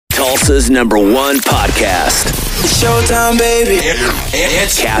Tulsa's #1 podcast. Showtime, baby.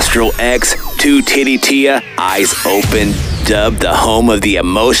 It's Castro X, Two Titty Tia, Eyes Open, dubbed the home of the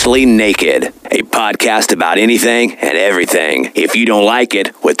emotionally naked. A podcast about anything and everything. If you don't like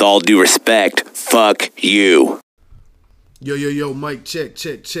it, with all due respect, fuck you. Yo, Mike, check.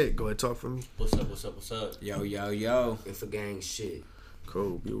 Go ahead, talk for me. What's up? Yo. It's a gang shit.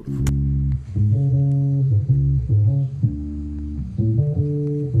 Cool, beautiful.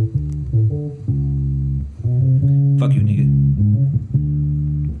 Fuck you, nigga.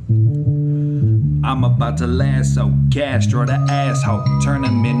 I'm about to lasso Castro the asshole. Turn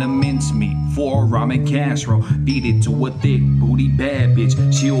him into mincemeat for a ramen casserole. Beat it to a thick booty bad bitch.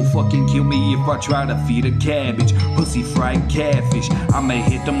 She'll fucking kill me if I try to feed her cabbage. Pussy fried catfish. I'ma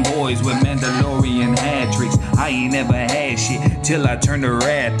hit them boys with Mandalorian hat tricks. I ain't never had shit till I turn to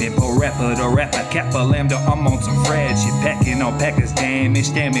rapping. Pro rapper to rapper, Kappa Lambda, I'm on some frad shit. Packing on packers damage,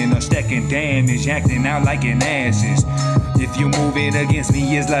 stamina, stacking damage. Acting out like an asses. If you moving against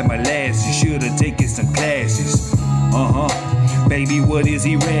me, it's like molasses. Should've taken some classes. Baby, what is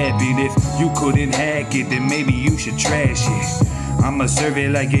he rapping? If you couldn't hack it, then maybe you should trash it. I'ma serve it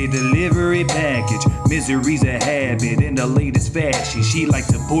like a delivery package. Misery's a habit in the latest fashion. She like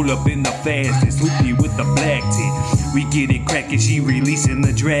to pull up in the fastest. Swoopy with the black tip. We get it crackin', she releasing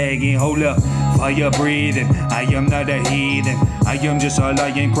the dragon. Hold up, fire breathing. I am not a heathen. I am just a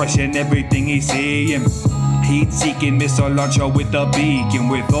lion crushing everything he's saying. Heat-seeking missile launcher with a beacon.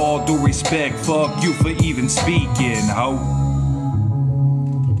 With all due respect, fuck you for even speaking, ho.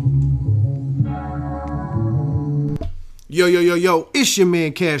 Yo, it's your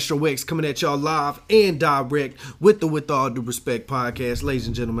man Castro X coming at y'all live and direct with the With All Due Respect podcast. Ladies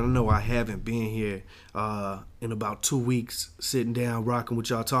and gentlemen, I know I haven't been here in about 2 weeks, sitting down, rocking with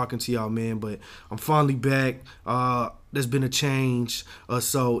y'all, talking to y'all, man, but I'm finally back. There's been a change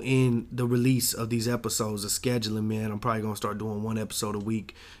so in the release of these episodes, the scheduling, man. I'm probably going to start doing 1 episode a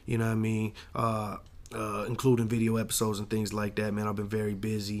week, you know what I mean? Including video episodes and things like that, man. I've been very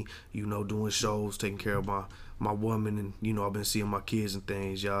busy, you know, doing shows, taking care of my woman, and, you know, I've been seeing my kids and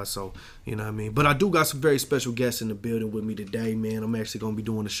things, y'all, so, you know what I mean? But I do got some very special guests in the building with me today, man. I'm actually going to be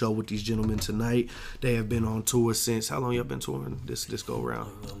doing a show with these gentlemen tonight. They have been on tour since, how long y'all been touring this go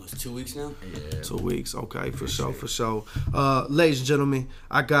around? Almost 2 weeks now? Yeah. 2 weeks, okay, for sure. Ladies and gentlemen,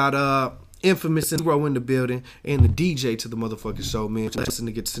 I got Infamous and Row in the building, and the DJ to the motherfucking show, man. Listen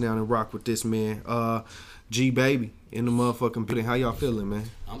to get to sit down and rock with this, man. G Baby in the motherfucking building. How y'all feeling, man?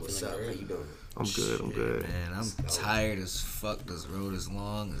 What's up? How you doing? I'm good. Man, I'm tired as fuck. This road is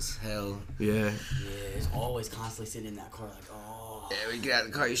long as hell. Yeah, it's always constantly sitting in that car like, oh. Yeah, when you get out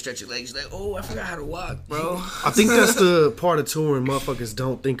of the car, you stretch your legs. You're like, oh, I forgot how to walk, bro. I think that's the part of touring motherfuckers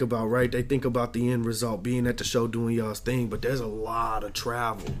don't think about, right? They think about the end result, being at the show, doing y'all's thing, but there's a lot of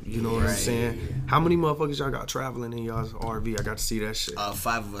travel. You know what I'm saying? Yeah. How many motherfuckers y'all got traveling in y'all's RV? I got to see that shit.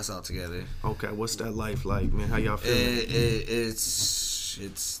 5 of us all together. Okay, what's that life like, man? How y'all feeling?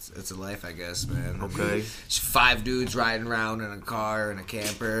 It's a life, I guess, man. Okay. 5 dudes riding around in a car, in a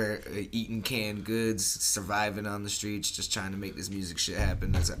camper, eating canned goods, surviving on the streets, just trying to make this music shit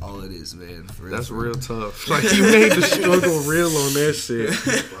happen. That's all it is, man. For real. That's real tough. Like, you made the struggle real on that shit.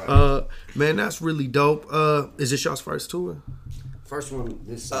 Man, that's really dope. Is this y'all's first tour? First one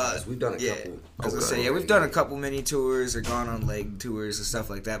this size. We've done a couple. I was gonna say, we've done a couple mini tours or gone on leg tours and stuff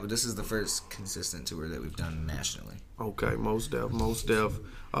like that, but this is the first consistent tour that we've done nationally. Okay, most def.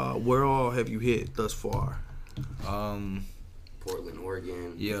 Where all have you hit thus far? Portland,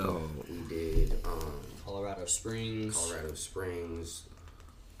 Oregon. Yo. We did Colorado Springs,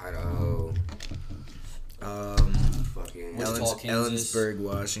 Idaho. Wichita, Ellensburg,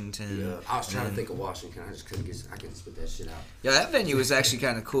 Washington. Yeah, I was trying to think of Washington. I just couldn't get. I couldn't spit that shit out. Yeah, that venue was actually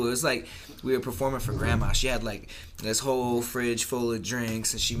kind of cool. It was like we were performing for Grandma. She had like this whole fridge full of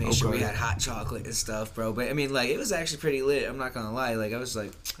drinks, and she made sure we had hot chocolate and stuff, bro. But I mean, like, it was actually pretty lit. I'm not gonna lie. Like, I was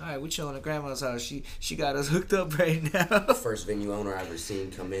like, all right, we chilling at Grandma's house. She got us hooked up right now. First venue owner I ever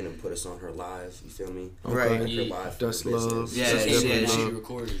seen come in and put us on her live. You feel me? Right. Like her live. That's love. Yeah, she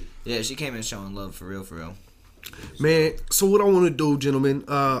recorded. Yeah, she came in showing love for real. Man, so what I want to do, gentlemen,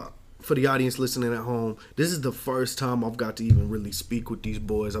 for the audience listening at home, this is the first time I've got to even really speak with these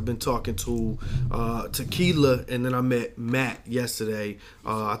boys. I've been talking to Tequila, and then I met Matt yesterday.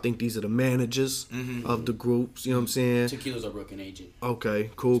 I think these are the managers of the groups, you know what I'm saying? Tequila's a booking agent. Okay,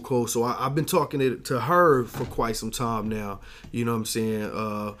 cool. So I've been talking to her for quite some time now, you know what I'm saying?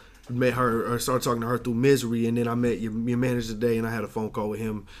 met her or started talking to her through Misery, and then I met your manager today, and I had a phone call with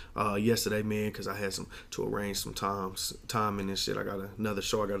him yesterday, man, because I had to arrange some timing and shit. I got another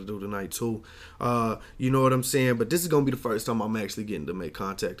show I got to do tonight too. You know what I'm saying? But this is gonna be the first time I'm actually getting to make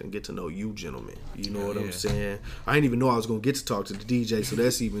contact and get to know you, gentlemen. You know what I'm saying? I didn't even know I was gonna get to talk to the DJ, so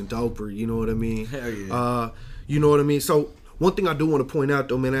that's even doper. You know what I mean? Hell yeah. You know what I mean? So. One thing I do want to point out,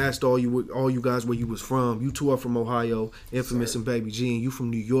 though, man, I asked all you guys where you was from. You two are from Ohio, Infamous and Baby G, and you from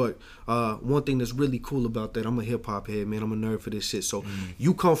New York. One thing that's really cool about that, I'm a hip-hop head, man. I'm a nerd for this shit. So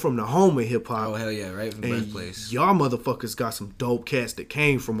you come from the home of hip-hop. Oh, hell yeah, right from the birthplace. Y'all motherfuckers got some dope cats that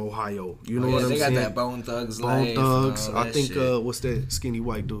came from Ohio. You know what I'm saying? They got that Bone Thugs Bone Thugs. I think, shit. What's that skinny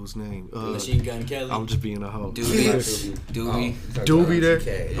white dude's name? Machine Gun Kelly. I'm just being a hoe. Doobie. Doobie there?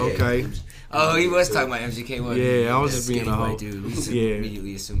 Okay. Oh, he was talking about MGK, wasn't he? Yeah, I was just being a hoe. Yeah.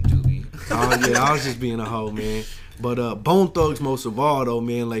 Immediately assumed Doobie. Oh yeah, I was just being a hoe, man. But Bone Thugs most of all, though,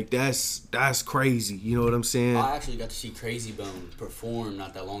 man, like that's crazy. You know what I'm saying? I actually got to see Crazy Bone perform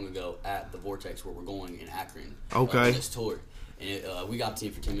not that long ago at the Vortex where we're going in Akron. Okay. On this tour. And we got to see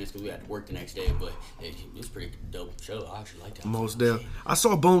it for 10 minutes because we had to work the next day, but it was a pretty dope show. I actually liked it. Most definitely. I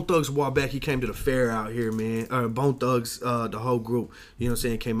saw Bone Thugs a while back. He came to the fair out here, man. Bone Thugs, the whole group, you know what I'm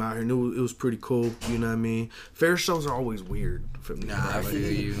saying, came out here. And it was pretty cool, you know what I mean? Fair shows are always weird for me. Nah, I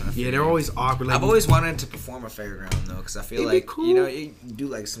feel you. Yeah, they're always awkward. Like, I've always wanted to perform a fairground, though, because I feel like, cool. you know, you do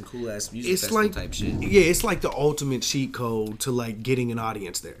like some cool-ass music festival type shit. Yeah, it's like the ultimate cheat code to, like, getting an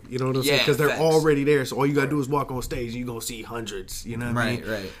audience there. You know what I'm saying? Yeah, Because they're facts. already there, so all you got to do is walk on stage and you're going to see hundreds, you know what I mean?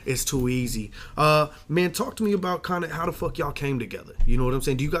 Right. It's too easy. Man, talk to me about kind of how the fuck y'all came together. You know what I'm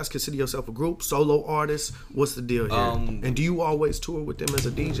saying? Do you guys consider yourself a group, solo artists? What's the deal here? And do you always tour with them as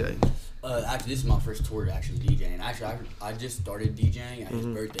a DJ? Actually, this is my first tour to actually DJing. Actually, I just started DJing at his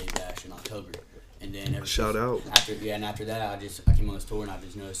birthday bash in October. And then Shout out. After that, I came on this tour and I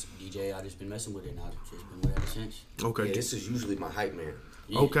just noticed DJ. I just been messing with it, and I've just been with it ever since. Okay. Yeah, this is usually my hype man.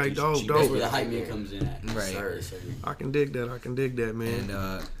 Yeah, Okay, dope. That's where the hype man comes in at. Right. Yes, sir. I can dig that, man.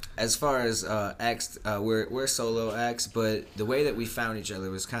 And as far as acts, we're solo acts, but the way that we found each other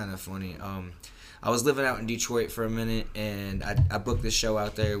was kind of funny. I was living out in Detroit for a minute, and I booked this show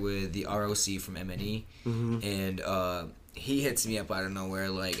out there with the ROC from M&E, and he hits me up out of nowhere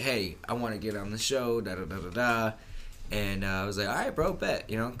like, "Hey, I want to get on the show, da da da da da." And I was like, all right, bro, bet.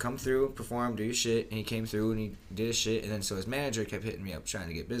 You know, come through, perform, do your shit. And he came through and he did his shit. And then so his manager kept hitting me up trying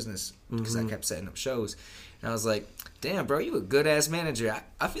to get business because I kept setting up shows. And I was like, damn, bro, you a good-ass manager.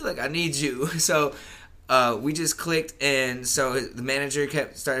 I feel like I need you. So we just clicked. And so the manager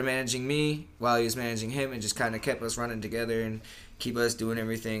started managing me while he was managing him and just kind of kept us running together and keep us doing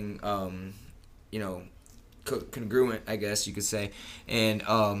everything, you know, congruent, I guess you could say. And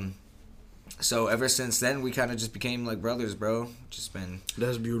so ever since then, we kind of just became like brothers, bro. Just been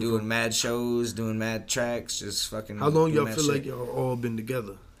That's beautiful. doing mad shows, doing mad tracks, just fucking. How long doing y'all mad feel shit. like y'all all been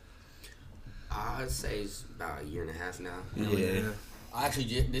together? I'd say it's about a year and a half now. Yeah.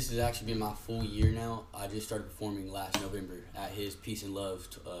 This has actually been my full year now. I just started performing last November at his Peace and Love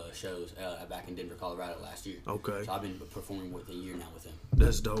shows back in Denver, Colorado last year. Okay. So I've been performing with a year now with him.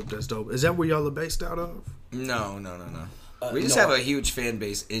 That's dope. Is that where y'all are based out of? No. We just have a huge fan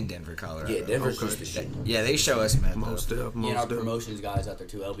base in Denver, Colorado. Yeah, Denver's just the shit. Yeah, they show us mad Most love. deaf. And our promotions guys out there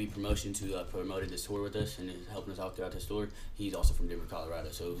too. LB Promotions, who promoted this tour with us and is helping us out throughout this tour. He's also from Denver, Colorado,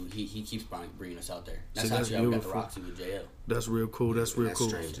 so he keeps bringing us out there. That's that's actually how we got the beautiful. Roxy with JL. That's real cool. That's real cool.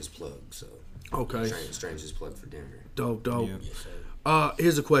 Strange's plug, so. Okay. Strange's plug for Denver. Dope. Yes, sir.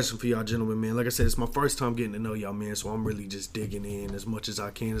 Here's a question for y'all gentlemen, man. Like I said, it's my first time getting to know y'all, man, so I'm really just digging in as much as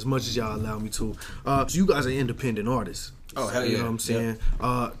I can, as much as y'all allow me to. So you guys are independent artists. Oh, hell You yeah. know what I'm saying?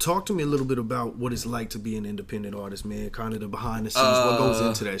 Talk to me a little bit about what it's like to be an independent artist, man. Kind of the behind the scenes, what goes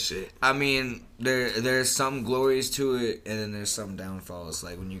into that shit. I mean, there's some glories to it, and then there's some downfalls.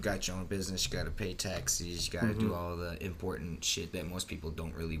 Like when you got your own business, you got to pay taxes, you got to do all the important shit that most people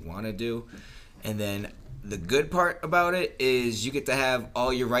don't really want to do. And then the good part about it is you get to have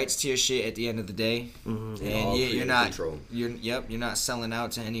all your rights to your shit at the end of the day, and you're not you're not selling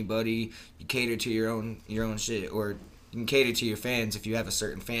out to anybody. You cater to your own shit, or you can cater to your fans if you have a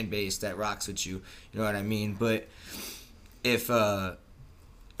certain fan base that rocks with you. You know what I mean? But if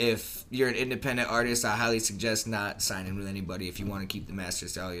you're an independent artist, I highly suggest not signing with anybody if you want to keep the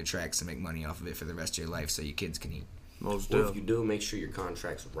masters to all your tracks and make money off of it for the rest of your life so your kids can eat. Most Or if deaf. you do, make sure your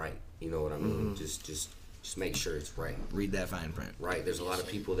contract's right. You know what I mean? Just make sure it's right. Read that fine print. Right. There's a lot of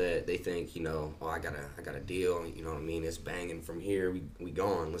people that they think, you know, oh, I got a deal. You know what I mean? It's banging from here. We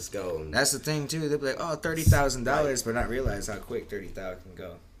gone. Let's go. And That's the thing too. They'll be like, "Oh, $30,000," but not realize how quick 30,000 can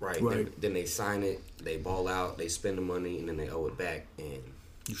go. right. Right. Then they sign it. They ball out. They spend the money, and then they owe it back. And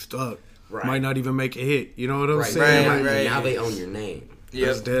You stuck. Right. Might not even make a hit. You know what I'm saying? Right. Now they own your name.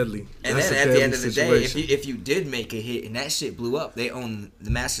 That's deadly. And That's then a at the deadly end of the situation. day, if you did make a hit and that shit blew up, they own the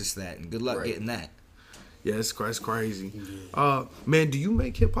masters to that, and good luck Right. getting that. Yeah, it's crazy. Man, do you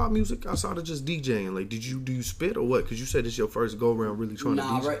make hip hop music outside of just DJing? Like, do you spit or what? Because you said it's your first go around really trying to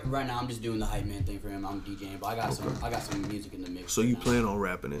DJ. Right now I'm just doing the hype man thing for him. I'm DJing, but I got some music in the mix. So you now. plan on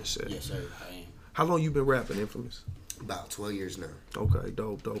rapping and shit? Yes, sir. I am. How long you been rapping, Infamous? About 12 years now. Okay,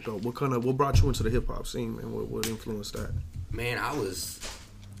 dope. What brought you into the hip hop scene, man? What influenced that? Man, I was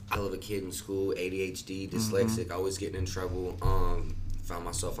a kid in school, ADHD, dyslexic, always getting in trouble. Found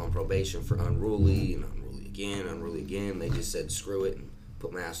myself on probation for unruly and unruly again. They just said screw it and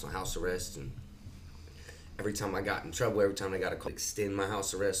put my ass on house arrest. And every time I got in trouble, every time I got a call, extend my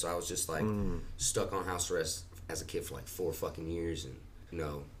house arrest. So I was just like stuck on house arrest as a kid for like 4 fucking years, and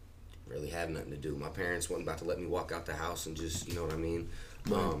really had nothing to do. My parents weren't about to let me walk out the house and just, you know what I mean?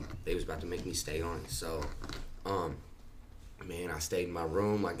 They was about to make me stay on it. So, man, I stayed in my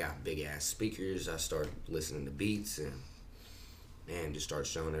room. I got big ass speakers. I started listening to beats and just started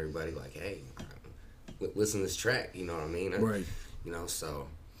showing everybody like, hey, listen to this track. You know what I mean? Right. So.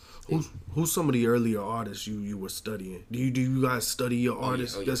 Who's some of the earlier artists you were studying? Do you guys study your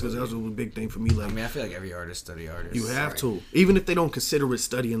artists? That's because that was a big thing for me. Like, I mean, I feel like every artist study artists. You have to, even if they don't consider it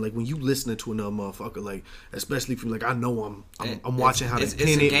studying. Like when you listening to another motherfucker, like especially if you like, I know I'm watching how it's they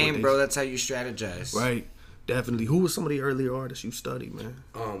pin a it. game, bro. That's how you strategize. Right. Definitely. Who was some of the earlier artists you studied, man?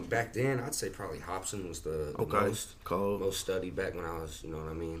 Back then, I'd say probably Hobson was the most studied back when I was, you know what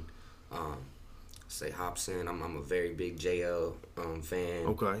I mean? Say Hobson. I'm a very big JL fan.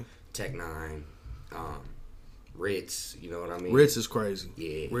 Okay. Tech Nine, Ritz, you know what I mean? Ritz is crazy.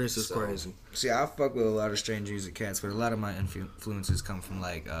 Yeah. Ritz is crazy. See, I fuck with a lot of strange music cats, but a lot of my influences come from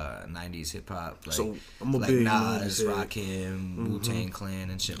like 90s hip hop, like, so I'm a like big Nas, Rakim, Wu-Tang Clan,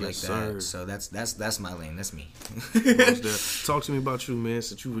 and shit like sir. that. So that's my lane. That's me. Talk to me about you, man.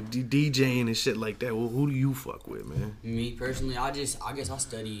 Since you were DJing and shit like that, well, who do you fuck with, man? Me personally, I guess I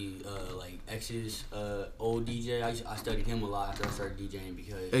study like X's old DJ. I studied him a lot after I started DJing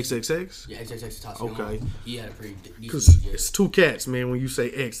because XXX. Yeah, XXX taught Okay. He had a pretty decent Because DJ. it's two cats, man. When you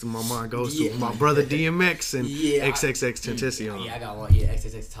say X, my mind goes to my brother DMX and XXX Tentacion. Yeah, I got one. Yeah,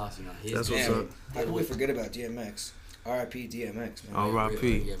 XXX Tentacion. That's what's up. How can we forget about DMX? R.I.P. DMX, man.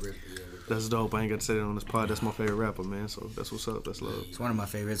 R.I.P. Yeah, That's dope. I ain't got to say that on this pod. That's my favorite rapper, man. So that's what's up. That's love. It's one of my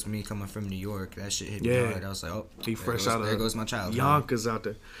favorites. Me coming from New York, that shit hit me Yeah. hard. I was like, oh, He fresh out of there goes my child. Yonkers out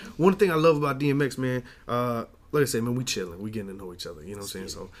there. One thing I love about DMX, man. Like I said, man, we chilling. We getting to know each other. You know what I'm saying?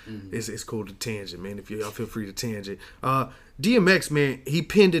 So it's cool to tangent, man. If y'all feel free to tangent. DMX, man, he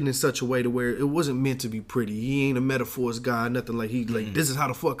penned it in such a way to where it wasn't meant to be pretty. He ain't a metaphors guy, nothing like like this is how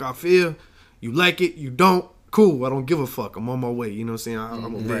the fuck I feel. You like it, you don't. Cool, I don't give a fuck. I'm on my way. You know what I'm saying?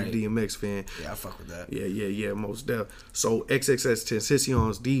 I'm a big DMX fan. Yeah, I fuck with that. Yeah, most definitely. So XXX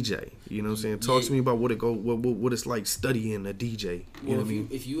Tentacion's DJ. You know what I'm saying? Talk to me about what it's like studying a DJ. You know what I mean?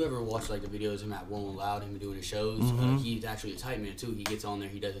 If you ever watch like the videos of him at Rolling Loud, him doing his shows, he's actually a tight man too. He gets on there,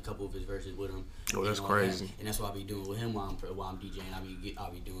 he does a couple of his verses with him. Oh, that's and crazy. And that's what I be doing with him while I'm DJing.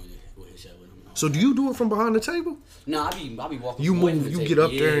 I'll be doing it with his show with him. So do you do it from behind the table? No, I be walking. You away from move, the you table. get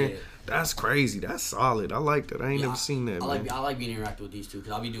up there. And, that's crazy. That's solid. I like that. I ain't never seen that. I like being interactive with these two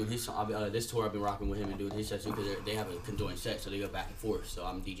because I'll be doing his song. This tour I've been rocking with him and doing his sets too because they have a conjoined set, so they go back and forth. So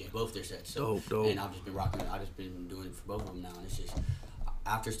I'm DJing both their sets. So, dope. And I've just been rocking. I've just been doing it for both of them now, and it's just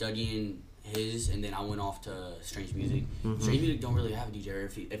after studying his, and then I went off to Strange Music. Strange Music don't really have a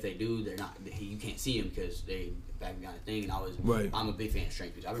DJ. If they do, they're not. You can't see them because they back behind the thing. And I'm a big fan of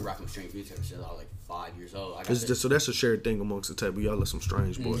Strange Music. I've been rocking with Strange Music ever since I was like 5 years old. So that's a shared thing amongst the table. Y'all are some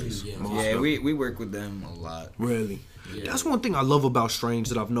strange boys. Yeah, we work with them a lot. Really? Yeah. That's one thing I love about Strange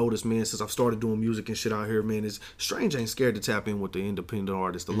that I've noticed, man, since I've started doing music and shit out here, man, is Strange ain't scared to tap in with the independent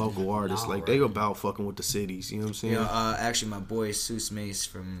artists, the local artists. They about fucking with the cities, you know what I'm saying? Actually, my boy Seuss Mace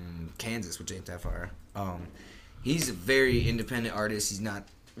from Kansas, which ain't that far, he's a very independent artist. He's not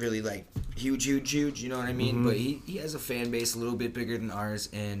really like huge, you know what I mean? But he has a fan base a little bit bigger than ours,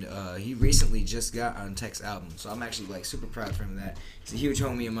 and he recently just got on Tech's album, so I'm actually like super proud for him of that. He's a huge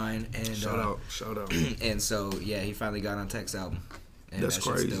homie of mine, and shout out. And so yeah, he finally got on Tech's album. And that's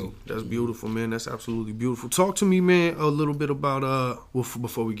crazy. That's beautiful, man. That's absolutely beautiful. Talk to me, man, a little bit about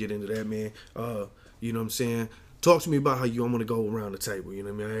before we get into that, man. You know what I'm saying? Talk to me about how I'm gonna go around the table. You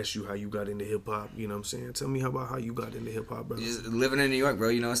know what I mean? I asked you how you got into hip hop. You know what I'm saying? Tell me about how you got into hip hop, brother. Just living in New York, bro.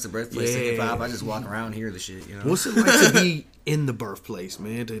 You know, it's the birthplace of hip hop. I just walk around, hear the shit. You know, what's it like to be in the birthplace,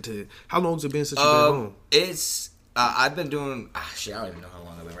 man? How long's it been since you've been home? I've been doing shit. I don't even know how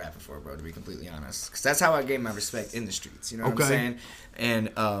long I've been rapping for, bro. To be completely honest, because that's how I gained my respect in the streets. You know what I'm saying? And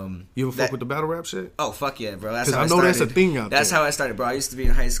you ever fuck with the battle rap shit? Oh fuck yeah, bro. That's how I know started. that's a thing out there. That's how I started, bro. I used to be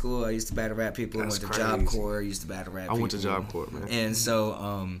in high school. I used to battle rap people. That's I went to crazy. Job Corps. I used to battle rap. I went to Job Corps, man. And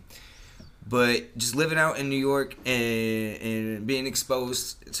so, but just living out in New York and being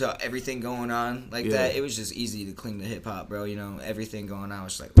exposed to everything going on like that, it was just easy to cling to hip hop, bro. You know, everything going on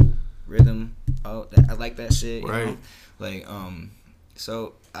was like ooh, rhythm. Oh, I like that shit. You know? Like,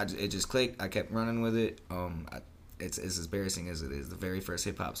 so it just clicked. I kept running with it. It's as embarrassing as it is. The very first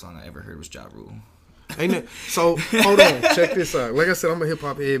hip hop song I ever heard was Ja Rule. Ain't it? So hold on, check this out. Like I said, I'm a hip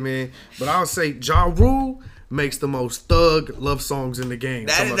hop head, man. But I would say Ja Rule makes the most thug love songs in the game.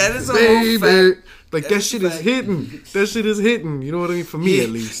 That is a baby. whole fact. Like that shit is hitting. That shit is hitting. You know what I mean? For me, at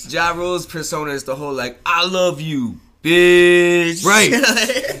least. Ja Rule's persona is the whole like I love you, bitch. Right.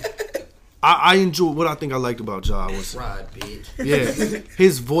 I enjoy what I think I liked about Ja was Ride, bitch. yeah,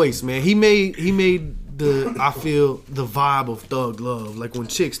 his voice, man. He made I feel the vibe of thug love. Like when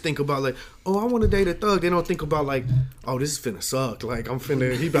chicks think about like, oh, I want to date a thug, they don't think about like, oh, this is finna suck. Like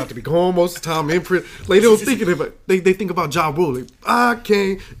he about to be gone most of the time in prison. Like they don't think of it. They think about Ja Rule. Like, I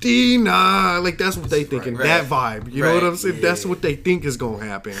can't deny. Like that's what they thinking. Right. That vibe. You know what I'm saying? Yeah. That's what they think is gonna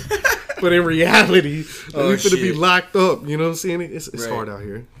happen. But in reality, we finna be locked up. You know what I'm saying? It's hard out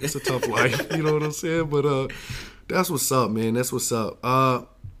here. It's a tough life. You know what I'm saying? But that's what's up, man. That's what's up.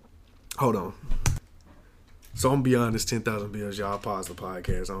 Hold on. So I'm beyond this 10,000 bills. Y'all pause the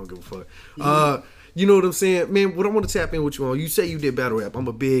podcast. I don't give a fuck. You know what I'm saying? Man, what I want to tap in with you on, you say you did battle rap. I'm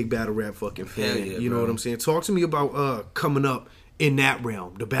a big battle rap fucking fan. Hell yeah, you know bro. what I'm saying? Talk to me about coming up in that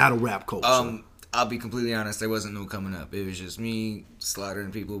realm, the battle rap culture. I'll be completely honest. There wasn't no coming up. It was just me slaughtering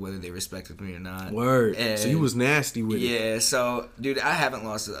people, whether they respected me or not. Word. And So you was nasty with it. yeah. So, dude, I haven't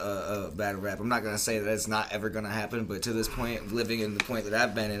lost a battle rap. I'm not gonna say that it's not ever gonna happen, but to this point, living in the point that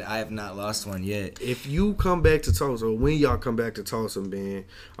I've been in, I have not lost one yet. If you come back to Tulsa, or when y'all come back to Tulsa, man,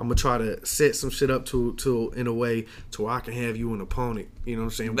 I'm gonna try to set some shit up to in a way to where I can have you an opponent. You know what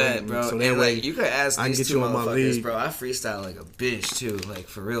I'm saying? Bet, bro. So And that way like, you could ask I can these get two you on my motherfuckers, league. bro. I freestyle like a bitch too, like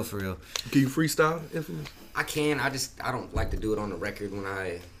for real, for real. Can you freestyle, Infamous? I can. I don't like to do it on the record when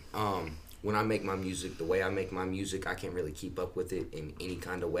I make my music. The way I make my music, I can't really keep up with it in any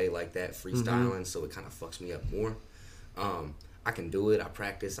kind of way like that, freestyling. So it kind of fucks me up more. I can do it. I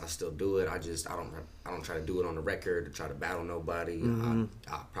practice. I still do it. I don't try to do it on the record to try to battle nobody.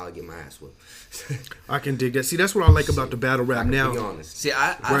 I'll probably get my ass whooped. I can dig that. See, that's what I like about the battle rap now. Be honest. See,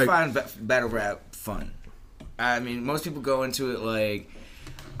 I Right. find battle rap fun. I mean, most people go into it like,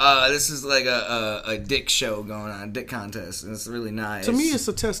 this is like a dick show going on, a dick contest, and it's really not. To me, it's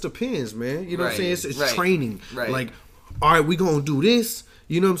a test of pins, man. You know what I'm saying? It's Right. training. Right. Like, all right, we gonna do this.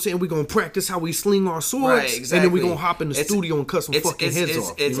 You know what I'm saying? We're going to practice how we sling our swords. Right, exactly. And then we're going to hop in the studio and cut some fucking heads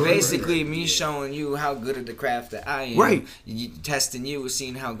off. It's you know? basically me showing you how good at the craft that I am. Right. Testing you,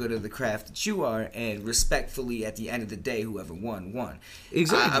 seeing how good at the craft that you are, and respectfully, at the end of the day, whoever won.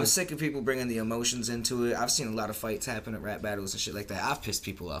 Exactly. I'm sick of people bringing the emotions into it. I've seen a lot of fights happen at rap battles and shit like that. I've pissed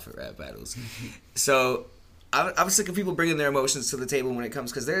people off at rap battles. So I'm sick of people bringing their emotions to the table when it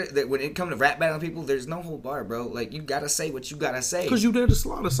comes, because when it comes to rap battling people, there's no hold bar, bro. Like, you gotta say what you gotta say. Because you there to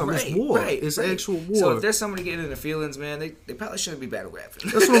slaughter something. It's war. It's actual war. So if there's somebody getting in their feelings, man, they probably shouldn't be battle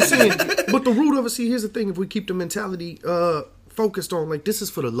rapping. That's what I'm saying. But the root of it, see, here's the thing. If we keep the mentality focused on, like, this is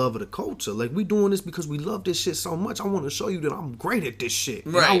for the love of the culture. Like, we doing this because we love this shit so much. I want to show you that I'm great at this shit.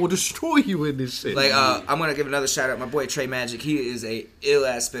 Right. And I will destroy you in this shit. Like, I'm going to give another shout out. My boy Trey Magic, he is a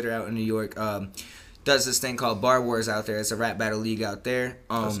ill-ass spitter out in New York. Does this thing called Bar Wars out there. It's a rap battle league out there.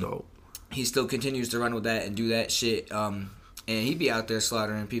 That's dope. He still continues to run with that and do that shit. And he be out there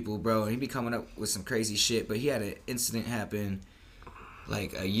slaughtering people, bro. And he be coming up with some crazy shit. But he had an incident happen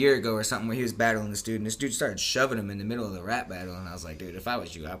like a year ago or something where he was battling this dude. And this dude started shoving him in the middle of the rap battle. And I was like, dude, if I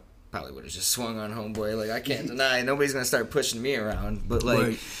was you, I probably would have just swung on homeboy. Like, I can't deny. Nobody's going to start pushing me around. But, like,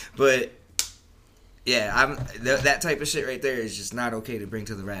 Right. but... yeah, that type of shit right there is just not okay to bring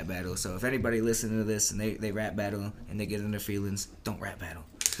to the rap battle. So if anybody listening to this and they rap battle and they get in their feelings, don't rap battle.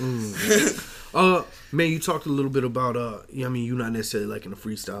 Man, you talked a little bit about I mean, you're not necessarily like in the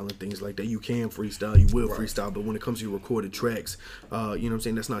freestyle and things like that. You can freestyle, you will freestyle, but when it comes to your recorded tracks, you know what I'm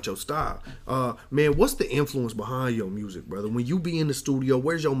saying, that's not your style. Man, what's the influence behind your music, brother? When you be in the studio,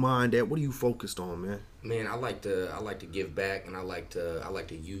 where's your mind at? What are you focused on, man? Man, I like to give back, and I like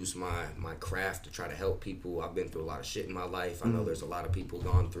to use my craft to try to help people. I've been through a lot of shit in my life. I know there's a lot of people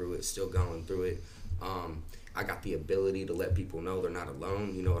gone through it, still going through it. I got the ability to let people know they're not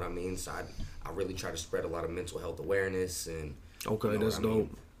alone. You know what I mean? So I really try to spread a lot of mental health awareness and. Okay, you know that's what I mean?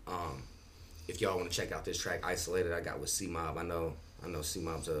 dope. if y'all want to check out this track, Isolated, I got with C-Mob. I know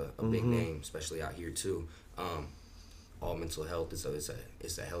C-Mob's a big name, especially out here too. All Mental Health is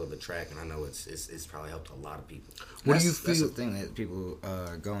it's a hell of a track, and I know it's probably helped a lot of people. What do you feel? That's the thing that people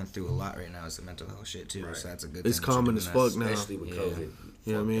are going through a lot right now is the mental health shit too. Right. So that's a good. It's common as fuck now, especially with COVID.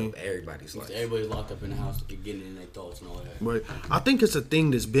 You know what I mean? Everybody's like everybody's locked up in the house, getting in their thoughts and all that. Right. I think it's a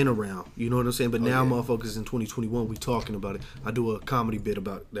thing that's been around. You know what I'm saying? But now, motherfuckers, in 2021, we talking about it. I do a comedy bit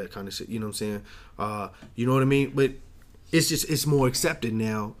about that kind of shit. You know what I'm saying? You know what I mean? But it's more accepted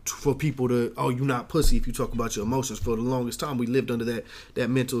now for people to, oh, you not pussy if you talk about your emotions. For the longest time, we lived under that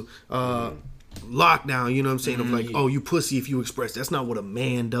mental lockdown, you know what I'm saying, of like, oh, you pussy if you express. That's not what a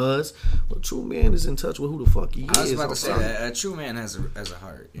man does. But a true man is in touch with who the fuck he is. I was about to say that a true man has a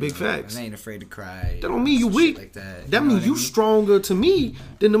heart. Big facts. And ain't afraid to cry. That don't mean you weak. Like that means you stronger to me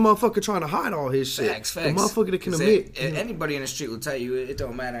than the motherfucker trying to hide all his shit. Facts. The motherfucker that can admit. Anybody in the street will tell you it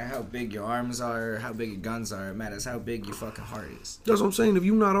don't matter how big your arms are, how big your guns are. It matters how big your fucking heart is. That's what I'm saying. If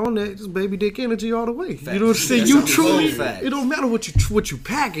you not on that, just baby dick energy all the way. Facts. You know what I'm saying? That's You truly. fact. It don't matter what you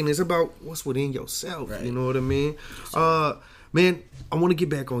packing. It's about what's within yourself. Right. You know what I mean? Man, I want to get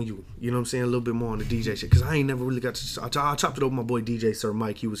back on you. You know what I'm saying? A little bit more on the DJ shit. Because I ain't never really got to... I chopped it over with my boy DJ Sir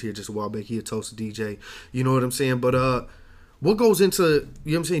Mike. He was here just a while back. He a toast DJ. You know what I'm saying? But what goes into... You know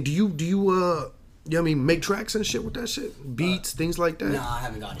what I'm saying? Do you you know what I mean, make tracks and shit with that shit? Beats, things like that? Nah, I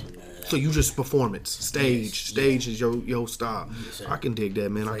haven't got into that. So you just performance. Stage is your style. Yes, I can dig that,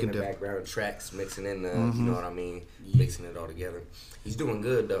 man. playing I can the dig background tracks, mixing in the, you know what I mean? Mixing it all together. He's doing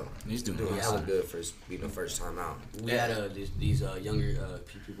good though. He's doing hella good for being the first time out. We had these younger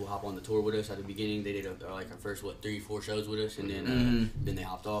people hop on the tour with us at the beginning. They did like our first 3-4 shows with us, and then they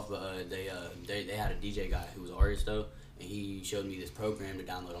hopped off. But they had a DJ guy who was an artist though, and he showed me this program to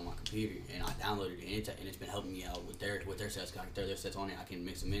download on my computer, and I downloaded it, and it's been helping me out with their sets. I can throw their sets on it, I can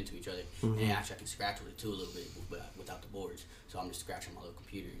mix them into each other, and actually I can scratch with it too a little bit, but without the boards. So I'm just scratching my little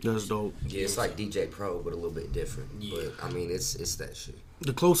computer. That's dope. Yeah, it's like DJ Pro, but a little bit different. Yeah. But I mean, it's that shit.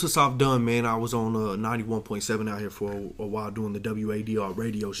 The closest I've done, man, I was on 91.7 out here for a while doing the WADR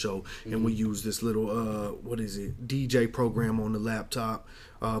radio show, and we used this little DJ program on the laptop,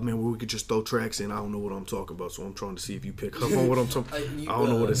 man, where we could just throw tracks in. I don't know what I'm talking about, so I'm trying to see if you pick up on what I'm talking. I don't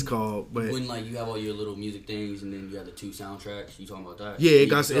know what it's called, but when like you have all your little music things, and then you have the 2 soundtracks. You talking about that? Yeah, it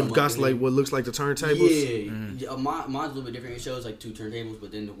got like what looks like the turntables. Yeah, mine's a little bit different. It shows like 2 turntables,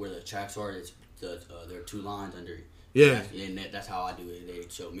 but then where the tracks are, it's there are 2 lines under it. Yeah. And that's how I do it. They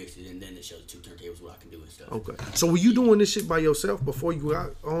show mixes, and then they show the 2 turntables, what I can do and stuff. Okay. So were you doing this shit by yourself before you got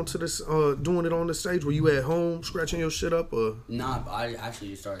onto this, doing it on the stage? Were you at home scratching your shit up, or? Nah, I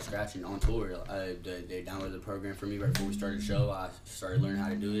actually just started scratching on tour. They downloaded the program for me right before we started the show. I started learning how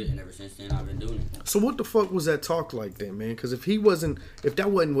to do it, and ever since then, I've been doing it. So what the fuck was that talk like then, man? Because if that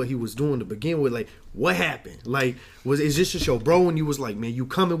wasn't what he was doing to begin with, like, what happened? Like, is this just your bro and you was like, man, you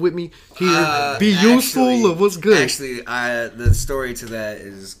coming with me here, be useful, or what's good? Actually, the story to that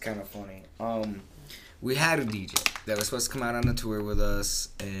is kind of funny. We had a DJ that was supposed to come out on the tour with us,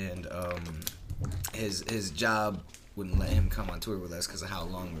 and his job wouldn't let him come on tour with us because of how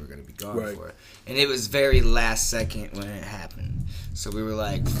long we were going to be gone for. And it was very last second when it happened. So we were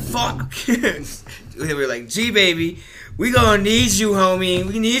like, fuck. We were like, G baby, we gonna need you, homie.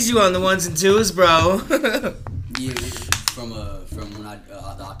 We need you on the 1s and 2s, bro. Yeah, from when I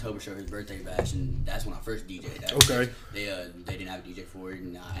the October show, his birthday bash, and that's when I first DJ'd. Okay. They didn't have a DJ for it,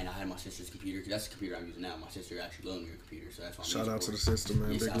 and I had my sister's computer, because that's the computer I'm using now. My sister actually loaned me a computer, so that's why I'm Shout using out it to for the sister,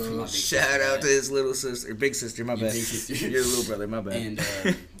 man. Yeah, Big shout love. Shout out to his little sister, big sister, my bad. Big sister. Your little brother, my bad. And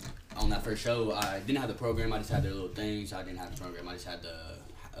on that first show, I didn't have the program. I just had their little things. I didn't have the program. I just had the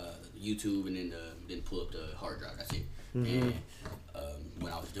YouTube, and then pull up the hard drive. That's it. And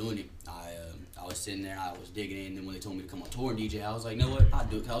when I was doing it, I was sitting there and I was digging in. And then when they told me to come on tour and DJ, I was like, you know what? I'll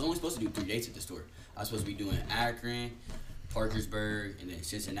do it. 'Cause I was only supposed to do 3 dates at this tour. I was supposed to be doing Akron, Parkersburg, and then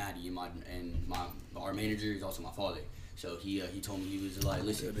Cincinnati. And our manager is also my father. So he told me, he was like,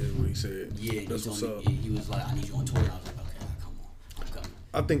 listen. That is what he said. Yeah, and that's he what's told up. me, he was like, I need you on tour. And I was like, okay, come on, I'm coming.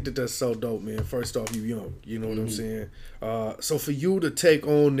 I think that's so dope, man. First off, you young. You know what I'm saying? So for you to take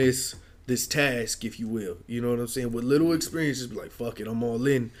on this task, if you will, you know what I'm saying, with little experience, just be like, fuck it, I'm all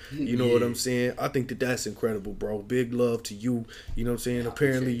in. You know what I'm saying? I think that's incredible, bro. Big love to you. You know what I'm saying?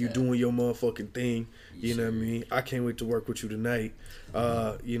 Apparently you doing your motherfucking thing. You know what I mean? I can't wait to work with you tonight. You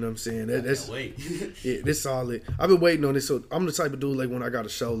know what I'm saying? That's wait. Yeah, this solid. I've been waiting on this. So I'm the type of dude, like, when I got a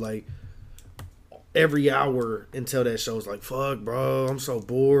show, like, every hour until that show's like, fuck, bro, I'm so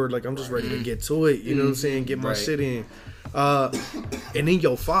bored. Like, I'm just ready to get to it. You know what I'm saying? Get my shit in. And then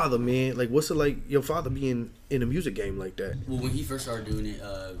your father, man, like, what's it like? Your father being in a music game like that? Well, when he first started doing it,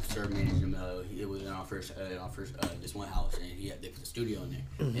 started managing him. It was in our first this one house, and they put the studio in there,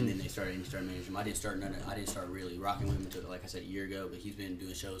 and then he started managing him. I didn't start really rocking with him until, like I said, a year ago. But he's been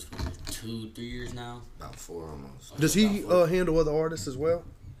doing shows for 2-3 years now. About 4 almost. Does he handle other artists as well,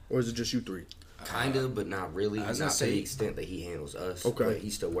 or is it just you 3? Kind of, but not really. Not to the extent that he handles us. Okay. But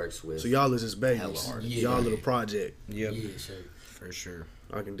he still works with. So y'all is his babies. hella artists. Y'all little project. Yep. Yeah, sure. For sure.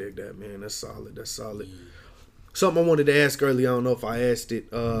 I can dig that, man. That's solid. Something I wanted to ask earlier, I don't know if I asked it,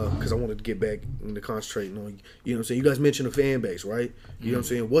 because I wanted to get back into concentrating on, you know what I'm saying? You guys mentioned the fan base, right? You know what I'm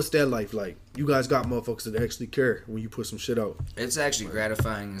saying? What's that life like? You guys got motherfuckers that actually care when you put some shit out. It's actually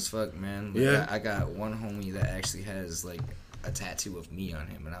gratifying as fuck, man. Like, Yeah. I got one homie that actually has, like, a tattoo of me on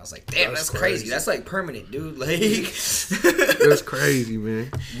him, and I was like, damn, That's that's crazy. crazy. That's like permanent, dude. Like, That's crazy, man.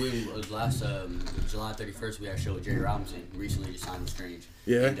 When it was last July 31st, we had a show with Jerry Robinson. Recently just signed with Strange.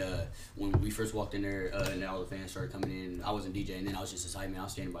 Yeah. And when we first walked in there, and all the fans started coming in, I wasn't DJing, and then I was just excited, man. I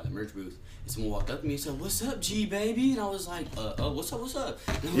was standing by the merch booth, and someone walked up to me and said, "What's up, G baby?" And I was like, "What's up?"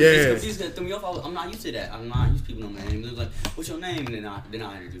 And Yeah. He's gonna throw me off. I'm not used to that. I'm not used to people know my name. He was like, "What's your name?" And then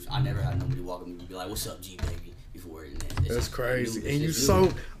I introduced. I never had nobody walk up to me and be like, "What's up, G baby?" Before. And That's crazy. It's And you just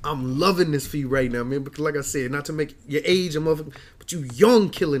so, I'm loving this for you right now, man, because like I said, not to make your age a motherfucker, but you young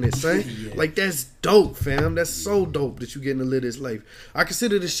killing it, son. Yeah. Like, that's dope, fam. That's so dope that you getting to live this life. I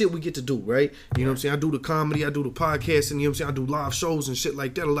consider the shit we get to do, right? You know what I'm saying? I do the comedy, I do the podcasting, you know what I'm saying? I do live shows and shit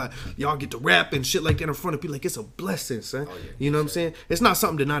like that a lot. Y'all get to rap and shit like that in front of people. Like, it's a blessing, son. Oh, yeah. You know what I'm saying? It's not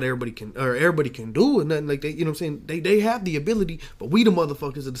something that not everybody can do or nothing like that. You know what I'm saying? They have the ability, but we the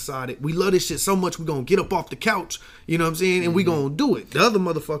motherfuckers have decided we love this shit so much we gonna get up off the couch, you know what I'm saying? And we gonna do it. The other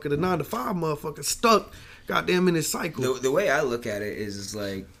motherfucker, the 9-to-5 motherfucker, stuck goddamn in this cycle. the way I look at it is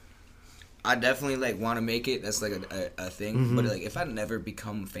like, I definitely like want to make it. That's like a thing. But like, if I never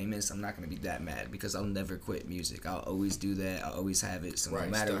become famous, I'm not gonna be that mad because I'll never quit music. I'll always do that. I'll always have it. So Right,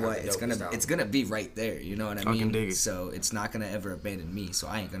 no matter still what, have the dopest it's gonna be right there. You know what I mean? can dig it. So it's not gonna ever abandon me. So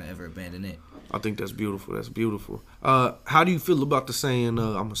I ain't gonna ever abandon it. I think that's beautiful. That's beautiful. How do you feel about the saying,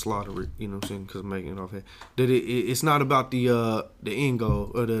 I'm a slaughter it, you know what I'm saying, because I'm making it off here. That it's not about the end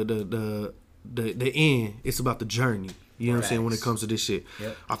goal or the end. It's about the journey. You know what I'm saying, when it comes to this shit.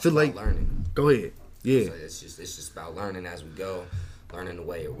 Yep. I feel like learning. Go ahead. Yeah. So it's just about learning as we go, learning the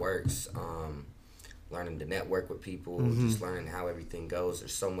way it works, learning to network with people, just learning how everything goes.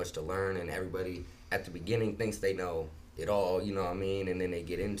 There's so much to learn, and everybody at the beginning thinks they know it all, you know what I mean? And then they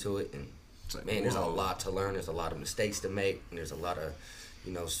get into it, and like, man, there's a whoa. lot to learn. There's a lot of mistakes to make, and there's a lot of,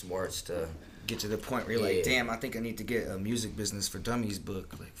 smarts to Get to the point where you're like, damn, I think I need to get a music business for dummies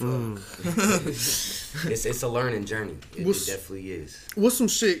book. Like, fuck. It's a learning journey. It definitely is. What's some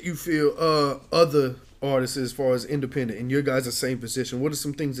shit you feel other artists, as far as independent, in your guys' same position, what are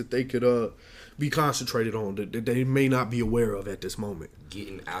some things that they could be concentrated on that they may not be aware of at this moment?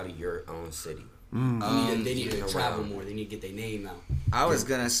 Getting out of your own city. They need to travel more. They need to get their name out. I was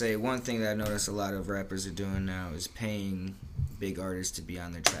gonna say one thing that I noticed a lot of rappers are doing now is paying big artists to be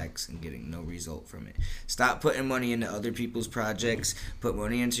on their tracks and getting no result from it. Stop putting money into other people's projects. Put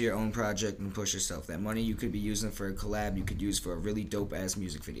money into your own project and push yourself. That money you could be using for a collab, you could use for a really dope ass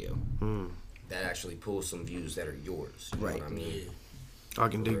music video. That actually pulls some views that are yours. You know what I mean? I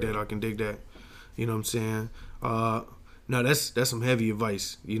can dig that. You know what I'm saying? No, that's some heavy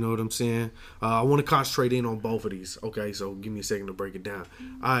advice. You know what I'm saying? I want to concentrate in on both of these. Okay, so give me a second to break it down.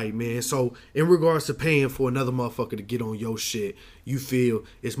 All right, man. So in regards to paying for another motherfucker to get on your shit, you feel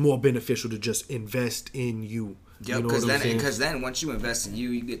it's more beneficial to just invest in you. Yeah, you know because then once you invest in you,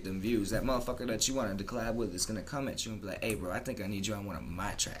 you get them views. That motherfucker that you wanted to collab with is gonna come at you and be like, "Hey, bro, I think I need you on one of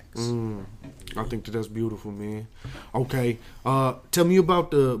my tracks." I think that's beautiful, man. Okay, tell me about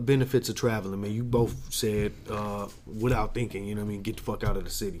the benefits of traveling, man. You both said without thinking, you know what I mean, get the fuck out of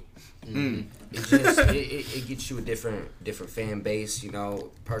the city. It just it gets you a different fan base. You know,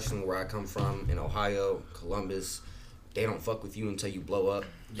 personally, where I come from in Ohio, Columbus, they don't fuck with you until you blow up.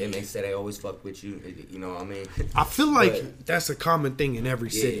 Then they say they always fuck with you. You know what I mean? I feel like that's a common thing in every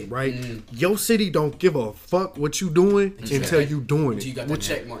city, right? Your city don't give a fuck what you doing until you doing it. You got the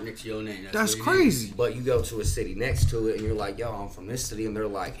check mark next to your name. That's what it is. crazy. But you go to a city next to it, and you're like, "Yo, I'm from this city," and they're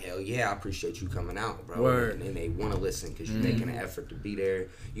like, "Hell yeah, I appreciate you coming out, bro." Word. And they want to listen because you're making an effort to be there.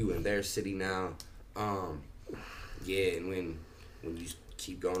 You in their city now, yeah. And when you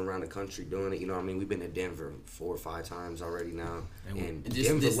keep going around the country doing it, you know what I mean? We've been to Denver 4 or 5 times already now, and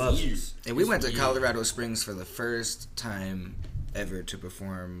Denver loves us. And we went to Colorado Springs for the first time ever to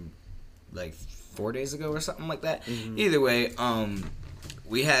perform like 4 days ago or something like that. Either way,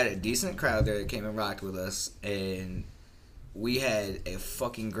 we had a decent crowd there that came and rocked with us, and we had a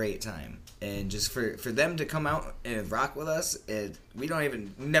fucking great time. And just for them to come out and rock with us, we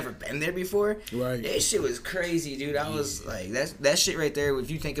never been there before. Right. That shit was crazy, dude. I was like, that shit right there, if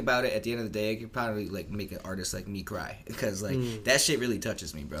you think about it, at the end of the day, it could probably like make an artist like me cry. Because like, that shit really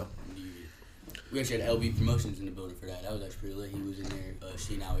touches me, bro. We actually had LB Promotions in the building for that. That was actually pretty lit. He was in there,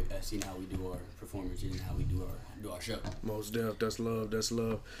 seeing how we do our performances and how we do our show. Most deaf. That's love. That's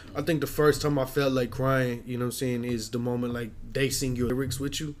love. I think the first time I felt like crying, you know what I'm saying, is the moment like they sing your lyrics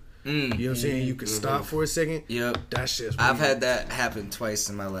with you. You know what I'm saying? You can stop for a second. Yep. That shit's I've had that happen twice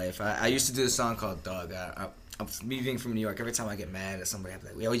in my life. I used to do a song called Dog. I'm being from New York. Every time I get mad at somebody, I'm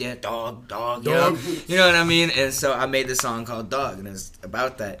like, oh yeah, dog. You know what I mean? And so I made this song called Dog, and it's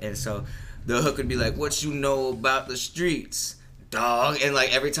about that. And so the hook would be like, what you know about the streets, dog? And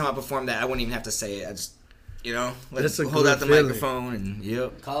like every time I perform that, I wouldn't even have to say it. I just, hold out the microphone and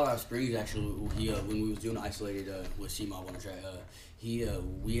yep. Colorado Springs actually, when we was doing Isolated with Seema on the track,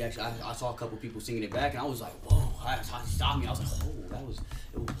 I saw a couple people singing it back, and I was like, whoa! He stopped me. I was like,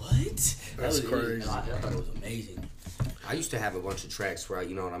 oh, what? That's crazy. I thought it was amazing. I used to have a bunch of tracks where,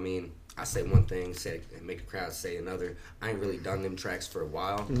 you know what I mean, I say one thing, make the crowd say another. I ain't really done them tracks for a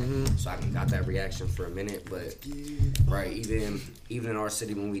while, so I haven't got that reaction for a minute. But right, even in our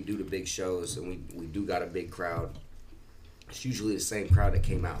city when we do the big shows and we do got a big crowd, it's usually the same crowd that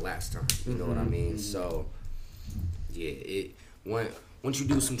came out last time. You know what I mean? So yeah, once you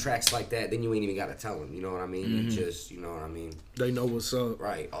do some tracks like that, then you ain't even got to tell them. You know what I mean? You just, you know what I mean? They know what's up.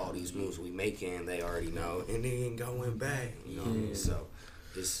 Right. All these moves we making, they already know, and they ain't going back. You know what I mean? So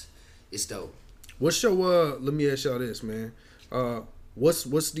it's dope. What's your let me ask y'all this, man. What's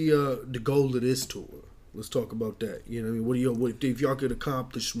the goal of this tour? Let's talk about that. You know what I mean? What if y'all could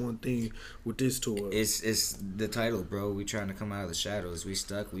accomplish one thing with this tour? It's the title, bro. We trying to come out of the shadows. We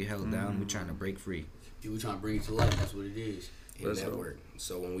stuck, we held down, we trying to break free. We trying to bring it to life, that's what it is. And network.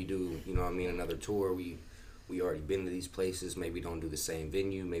 So when we do, you know what I mean, another tour, we already been to these places, maybe don't do the same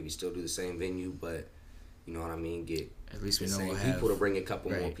venue, maybe still do the same venue, but you know what I mean, get at least we the know same we'll people have, to bring a couple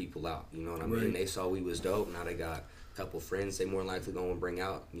more people out. You know what I mean? They saw we was dope. Now they got a couple friends they more likely going to bring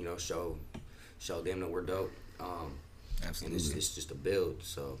out. You know, show them that we're dope. Absolutely. And it's just a build.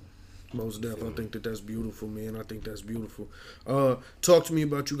 So most definitely, I think that's beautiful, man. I think that's beautiful. Talk to me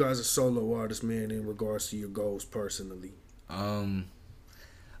about you guys as solo artists, man, in regards to your goals personally.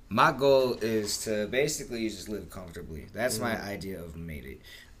 My goal is to basically just live comfortably. That's my idea of made it.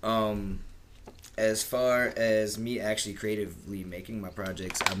 As far as me actually creatively making my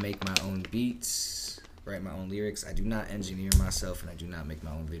projects, I make my own beats, write my own lyrics. I do not engineer myself, and I do not make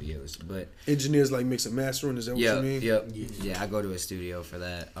my own videos. But engineers like mix and mastering, is that what you mean? Yeah, I go to a studio for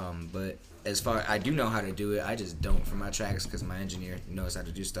that. But as far I do know how to do it, I just don't for my tracks because my engineer knows how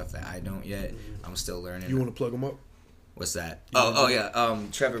to do stuff that I don't yet. I'm still learning. You want to plug them up? What's that? Oh yeah.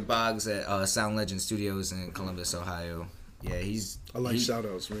 Trevor Boggs at Sound Legend Studios in Columbus, Ohio. Yeah, I like shout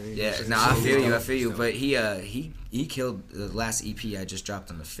outs, man. Yeah, I feel you. But he killed the last EP I just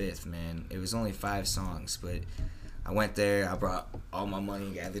dropped on the 5th, man. It was only 5 songs, but I went there, I brought all my money,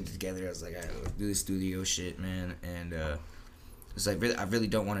 gathered it together. I was like, I gotta do the studio shit, man. And it's like, I really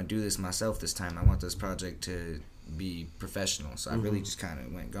don't want to do this myself this time. I want this project to be professional. So I really just kind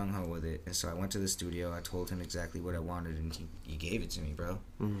of went gung-ho with it. And so I went to the studio, I told him exactly what I wanted, and he gave it to me, bro.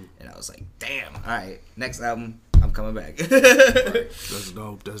 And I was like, damn, all right, next album, I'm coming back. That's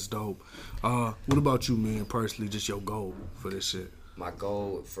dope. What about you, man, personally, just your goal for this shit? My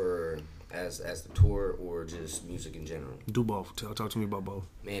goal for as the tour or just music in general? Do both. Talk to me about both.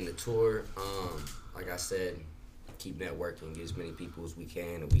 Man, the tour, like I said, keep networking, get as many people as we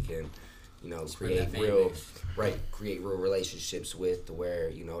can, and we can, you know, create real relationships with, to where,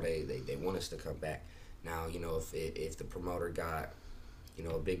 you know, they want us to come back. Now, you know, if the promoter got, you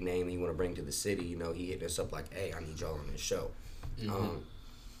know, a big name he want to bring to the city, you know, he hit us up like, hey, I need y'all on this show.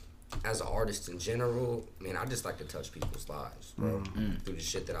 As an artist in general, man, I just like to touch people's lives, bro. Through the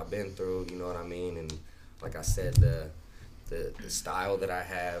shit that I've been through, you know what I mean? And like I said, the style that I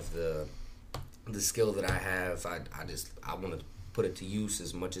have, the skill that I have, I want to put it to use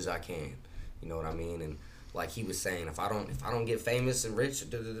as much as I can. You know what I mean? And like he was saying, if I don't get famous and rich,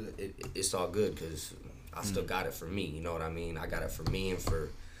 it's all good, because I still got it for me. You know what I mean? I got it for me and for,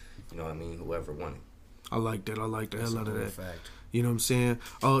 you know what I mean, whoever won it. I like that. I like the hell out of that. Fact. You know what I'm saying?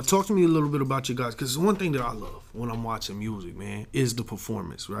 Talk to me a little bit about you guys, because one thing that I love when I'm watching music, man, is the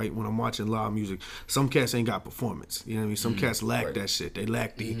performance, right? When I'm watching live music, some cats ain't got performance. You know what I mean? Some cats lack that shit. They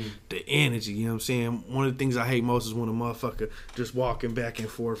lack the energy. You know what I'm saying? One of the things I hate most is when a motherfucker just walking back and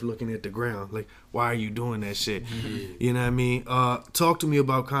forth looking at the ground. Like, why are you doing that shit? You know what I mean? Talk to me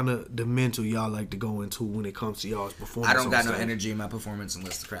about kind of the mental y'all like to go into when it comes to y'all's performance. I don't got no stage. energy in my performance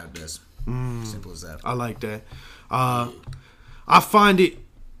unless the crowd does. Simple as that. I like that. I find it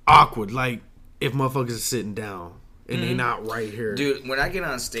awkward, like if motherfuckers are sitting down and they not right here. Dude, when I get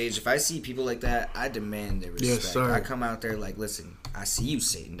on stage, if I see people like that, I demand their respect. Yes, sir. I come out there like, listen, I see you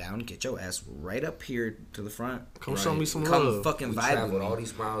sitting down. Get your ass right up here to the front. Come show me some Come love. fucking We vibe traveled with all me.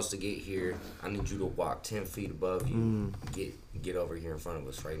 these miles to get here. I need you to walk 10 feet above you. Get over here in front of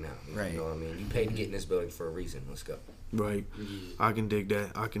us right now. Right. You know what I mean? You paid to get in this building for a reason. Let's go. Right. I can dig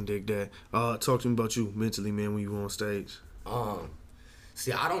that. Talk to me about you mentally, man, when you on stage.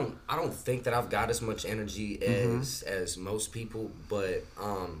 See, I don't think that I've got as much energy as most people, but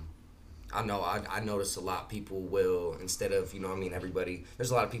I know I notice a lot of people will, instead of, you know what I mean, everybody, there's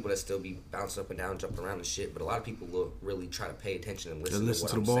a lot of people that still be bouncing up and down, jumping around and shit, but a lot of people will really try to pay attention and listen to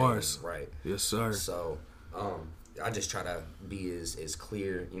what I'm the bars. saying. Right. Yes, sir. So, I just try to be as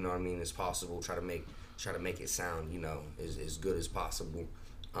clear, you know what I mean, as possible. Try to make it sound, you know, as good as possible.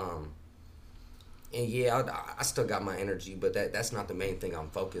 And yeah, I still got my energy, but that's not the main thing I'm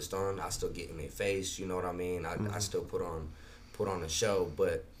focused on. I still get in their face, you know what I mean. I still put on a show,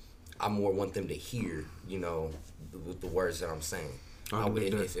 but I more want them to hear, you know, the words that I'm saying.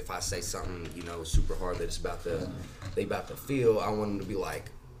 If I say something, you know, super hard that they about to feel, I want them to be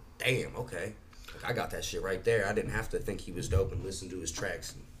like, damn, okay. I got that shit right there. I didn't have to think he was dope and listen to his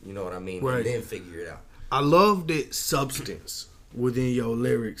tracks. You know what I mean? Right. And then figure it out. I love that substance within your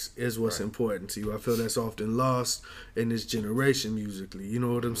lyrics is what's important to you. I feel that's often lost in this generation musically. You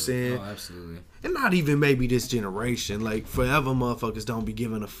know what I'm saying? Oh, absolutely. And not even maybe this generation. Like, forever motherfuckers don't be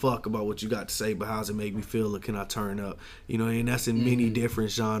giving a fuck about what you got to say, but how's it make me feel or can I turn up? You know, and that's in many different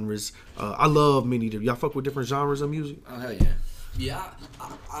genres. I love many different. Y'all fuck with different genres of music? Oh, hell yeah. Yeah,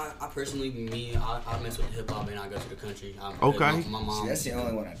 I personally, I mess with hip hop and I go to the country. Okay. My mom. See, that's the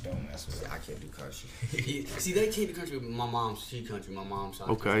only one I don't mess with. I can't do country. See, they came to country, but my mom's country. My mom's side.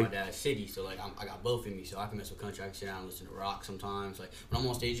 Okay. My dad's city, so like I got both in me, so I can mess with country. I can sit down and listen to rock sometimes. Like when I'm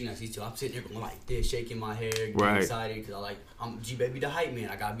on stage, you know, I'm sitting there going like this, shaking my hair, getting excited because I'm G Baby the hype man.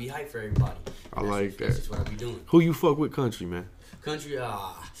 I gotta be hype for everybody. I like that. That's just what I be doing. Who you fuck with country, man? Country,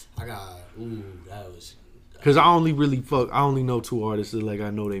 I got that was. Cause I only know two artists that like I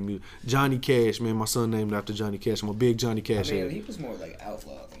know they music. Johnny Cash, man, my son named after Johnny Cash. I'm a big Johnny Cash head. He was more like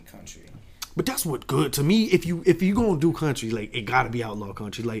outlaw than country. But that's what good to me. If you gonna do country, like it gotta be outlaw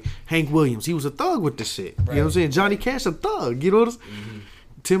country. Like Hank Williams, he was a thug with the shit. You know what I'm saying? Johnny Cash a thug. You know what I'm saying?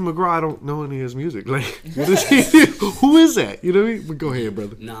 Tim McGraw, I don't know any of his music. Like, who is that? You know what I mean? But go ahead,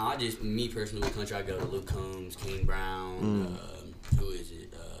 brother. Nah, me personally with country, I go to Luke Combs, Kane Brown. Who is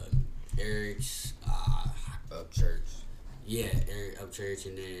it? Eric's. Upchurch. Yeah, Eric Upchurch,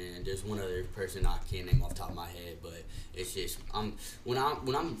 and then there's one other person I can't name off the top of my head, but it's just when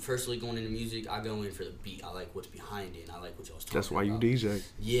I'm firstly going into music, I go in for the beat. I like what's behind it, and I like what y'all was talking about. That's why you DJ.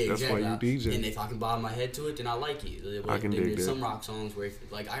 Yeah, that's exactly. why you DJ. And if I can bob my head to it, then I like it. I can dig There's that. some rock songs where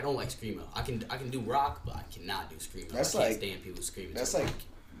I don't like screamo. I can do rock, but I cannot do screamo. That's I can't like stand people screaming. That's like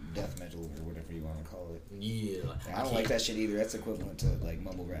death metal or whatever you want to call it. Yeah, I don't like that shit either. That's equivalent to like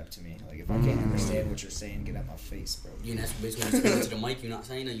mumble rap to me. Like if I can't understand what you're saying, get out my face, bro. Yeah, and that's basically when you scream into the mic. You're not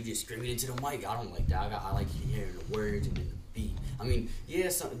saying that. You just screaming into the mic. I don't like that. I like hearing the words and then the beat. I mean, yeah,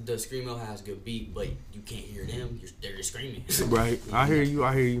 the screamo has good beat, but you can't hear them. They're just screaming. Right. I hear you.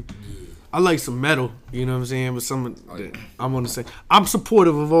 Yeah. I like some metal, you know what I'm saying? But I'm gonna say I'm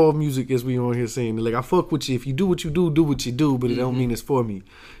supportive of all music as we on here saying. Like I fuck with you. If you do what you do what you do, but it don't mean it's for me.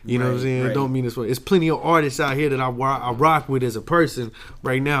 You know what I'm saying? It don't mean it's for. It's plenty of artists out here that I rock with as a person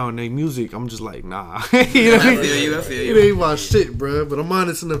right now, and they music. I'm just like, nah. You know what I mean? I feel you. It ain't my shit, bro. But I'm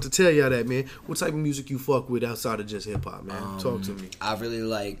honest enough to tell y'all that, man. What type of music you fuck with outside of just hip hop, man? Talk to me. I really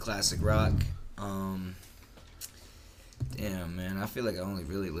like classic rock. Damn, man, I feel like I only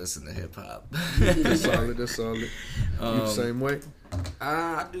really listen to hip hop. That's solid. You the same way?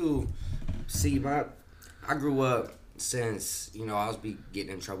 I do. See, I grew up since, you know, I was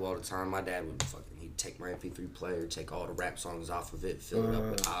getting in trouble all the time. My dad would he'd take my MP3 player, take all the rap songs off of it, fill it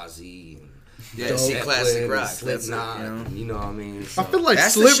up with Ozzy and Yeah, see classic rock. Slipknot, you know what I mean? So I feel like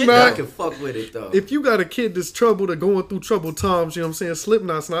that's the shit, Slipknot. I can fuck with it though. If you got a kid that's going through troubled times, you know what I'm saying?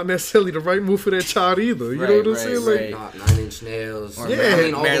 Slipknot's not necessarily the right move for that child either. You know what I'm saying? Right. Like, Not 9 Inch Nails. Or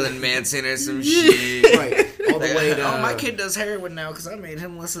Yeah. Marilyn Manson or some shit. Right. All the way to. my kid does heroin now because I made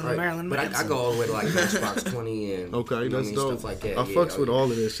him listen to Marilyn But Manson. I go all the way to like Matchbox 20 and okay, you know that's what I mean? dope. Stuff like that. I fucks with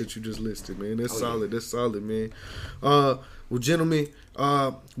all of that shit you just listed, man. That's solid. Yeah. That's solid, man. Well, gentlemen,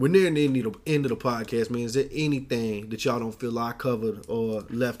 we're nearing the end of the podcast, man. Is there anything that y'all don't feel I covered or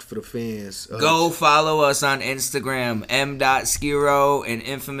left for the fans? Go follow us on Instagram, m.skero and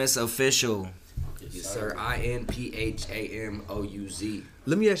Infamous Official. Yes, sir. INPHAMOUZ.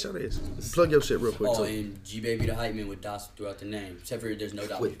 Let me ask y'all this. Plug your shit real quick, too. And G Baby the Hype Man with dots throughout the name. Except for there's no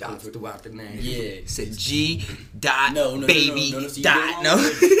dots. With dots throughout the name. Yeah. Said G dot No, baby no, see, dot no.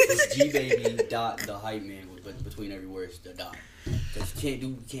 It's G Baby dot the Hype Man, but between every word is the dot. Because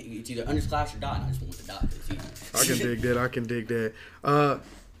you can't. It's either underslash or dot. And I just went with the dot. It's easy. I can dig that.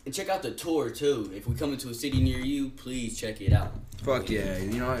 And check out the tour too. If we come into a city near you, please check it out. Fuck yeah.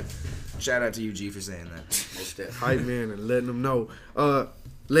 You know what? Shout out to you, G, for saying that. Most definitely. Hype man and letting them know.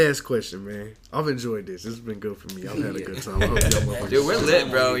 Last question, man. I've enjoyed this. This has been good for me. I've had a good time. I hope y'all motherfuckers- Dude, we're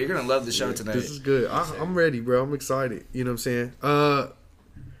lit, bro. You're gonna love the show tonight. This is good. I'm ready, bro. I'm excited. You know what I'm saying?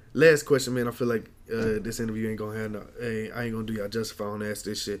 Last question, man. I feel like this interview ain't gonna have I ain't gonna do y'all justice if I don't ask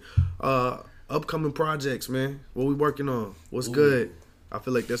this shit. Upcoming projects, man. What we working on? What's good? I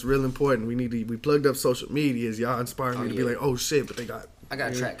feel like that's real important. We plugged up social medias. Y'all inspired me to be like, oh shit, but they got. I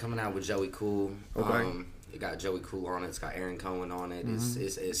got a track coming out with Joey Cool. Okay. It got Joey Cool on it. It's got Aaron Cohen on it.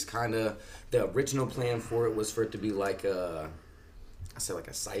 It's kind of the original plan for it was for it to be like a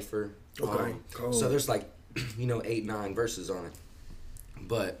cipher. Okay. Cool. So there's like 8-9 verses on it,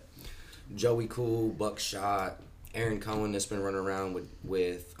 but Joey Cool, Buckshot, Aaron Cohen that's been running around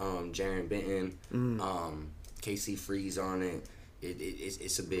with Jaron Benton, KC Freeze on it.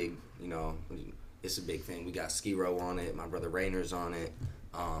 It's a big it's a big thing. We got Skero on it. My brother Rainer's on it.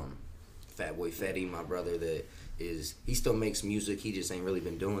 Fatboy Fetty, my brother he still makes music. He just ain't really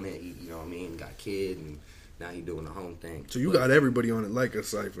been doing it. He, you know what I mean? Got a kid and now he doing the home thing. So you got everybody on it like a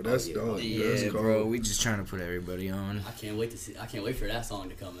cipher. That's dope. Yeah, That's cool. bro. We just trying to put everybody on. I can't wait for that song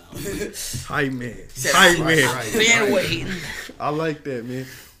to come out. Hype man. Hype man. Man, waiting. I like that, man.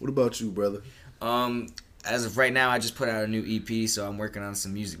 What about you, brother? As of right now, I just put out a new EP, so I'm working on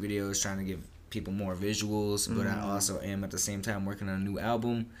some music videos, trying to give people more visuals, but I also am at the same time working on a new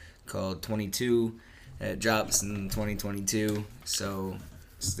album called 22 that drops in 2022. So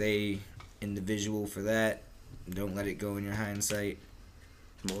stay in the visual for that. Don't let it go in your hindsight.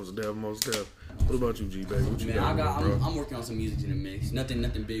 Most def. What about you, G baby? What you Man, got, bro? I'm working on some music in the mix. Nothing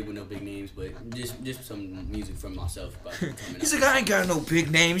big with no big names, but just some music from myself about coming out. He's like, I ain't got no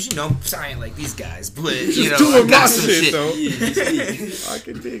big names, I ain't like these guys, but Just I doing got my some shit, though. Yeah. I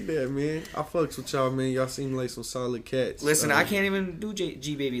can dig that, man. I fucks with y'all, man. Y'all seem like some solid cats. Listen, I can't even do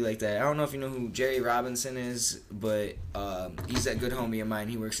G Baby like that. I don't know if you know who Jerry Robinson is, but he's a good homie of mine.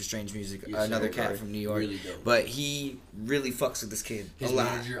 He works for Strange Music, Yes, another okay. cat from New York. Really dope. But he really fucks with this kid His a lot.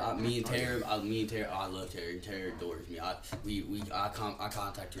 manager, me and Tara, I love Tara. Tara adores me. I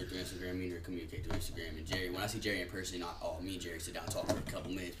contact her through Instagram. Me and her communicate through Instagram. And Jerry, when I see Jerry in person, me and Jerry sit down and talk for a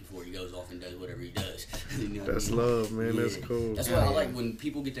couple minutes before he goes off and does whatever he does. You know what That's I mean? love, man. Yeah. That's cool. That's why I like when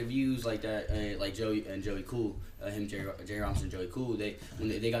people get their views like that, like Joey Cool, Jerry Robinson, Joey Cool.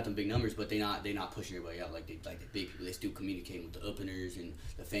 They got them big numbers, but they not pushing everybody out like the big people. They still communicating with the openers and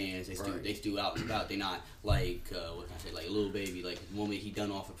the fans. They still out and about. They not like what can I say, like Lil Baby. Like the moment he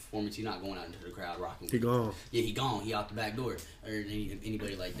done off a performance, he not going out into the crowd rocking. He gone. Yeah, he gone. He out the back door. Or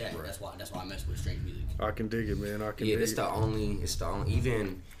anybody like that. Right. That's why I mess with Strange Music. I can dig it, man. I can dig It's it. the only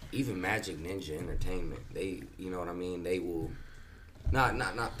even Magic Ninja Entertainment. They, you know what I mean. They will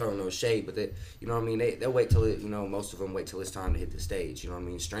not throwing no shade, but they, you know what I mean. They'll wait till most of them wait till it's time to hit the stage. You know what I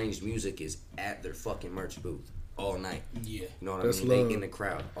mean. Strange Music is at their fucking merch booth all night. Yeah. You know what That's I mean. love. They in the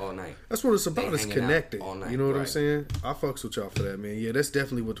crowd all night. That's what it's about. They It's hanging out connecting. all night, You know what I'm right. saying? I fucks with y'all for that, man. Yeah, that's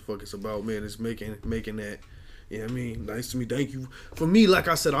definitely what the fuck it's about, man. It's making that. Yeah, I mean, nice to me. Thank you. For me, like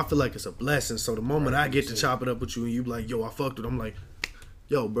I said, I feel like it's a blessing. So the moment I get to chop it up with you and you like, yo, I fucked with, I'm like,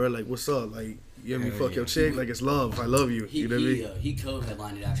 yo, bro, like, what's up? Like, you know me fuck your chick? Like, it's love. I love you. You know what I mean? He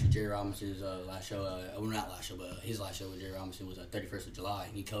co-headlined it actually. Jerry Robinson's last show. Well, not last show, but his last show with Jerry Robinson was 31st of July.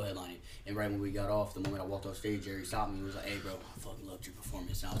 And he co-headlined it. And right when we got off, the moment I walked off stage, Jerry stopped me and was like, "Hey, bro, I fucking loved your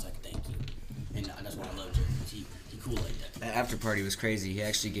performance." And I was like, "Thank you." And that's why I love Jerry. He cool like that. The after party was crazy. He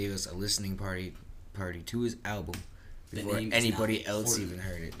actually gave us a listening party to his album before anybody else even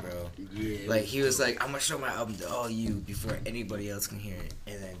heard it, bro. Yeah, like he was like, I'm gonna show my album to all you before anybody else can hear it.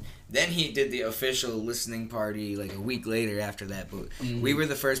 And then he did the official listening party like a week later after that. But we were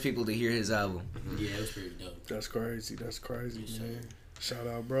the first people to hear his album. Yeah, it was pretty dope. That's crazy, man. Shout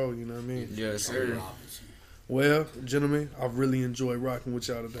out, bro, you know what I mean? Yes, sir. Well, gentlemen, I've really enjoyed rocking with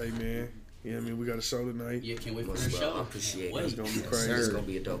y'all today, man. You know what I mean? We got a show tonight. Yeah, can't wait for the show. I appreciate it. It's gonna be crazy. It's gonna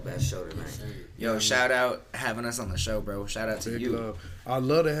be a dope ass show tonight. Yo, shout out having us on the show, bro. Shout out to Big you. love. I'd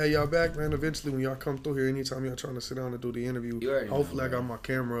love to have y'all back, man. Eventually, when y'all come through here, anytime y'all trying to sit down and do the interview, hopefully I got my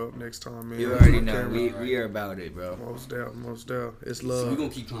camera up next time, man. You already know. We are about it, bro. Most down. It's love. So we're gonna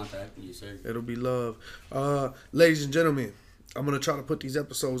keep contacting you, sir. It'll be love. Ladies and gentlemen, I'm gonna try to put these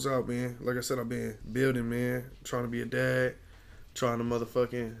episodes out, man. Like I said, I've been building, man. Trying to be a dad. Trying to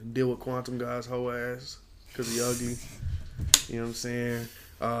motherfucking deal with Quantum Guy's whole ass because he ugly. You know what I'm saying?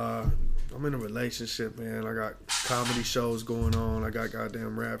 I'm in a relationship, man. I got comedy shows going on. I got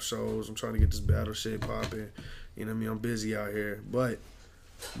goddamn rap shows. I'm trying to get this battle shit popping. You know what I mean? I'm busy out here. But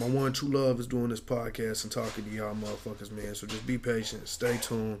my one true love is doing this podcast and talking to y'all motherfuckers, man. So just be patient. Stay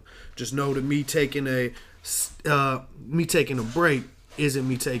tuned. Just know that me taking a break isn't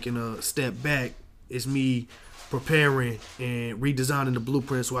me taking a step back. It's me preparing and redesigning the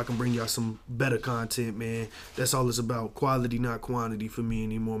blueprint so I can bring y'all some better content, man. That's all it's about. Quality, not quantity for me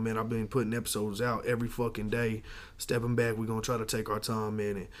anymore, man. I've been putting episodes out every fucking day. Stepping back, we're going to try to take our time,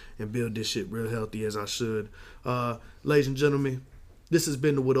 man, and build this shit real healthy as I should. Ladies and gentlemen, this has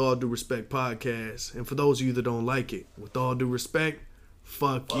been the With All Due Respect podcast. And for those of you that don't like it, with all due respect,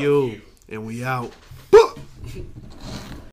 fuck you. And we out.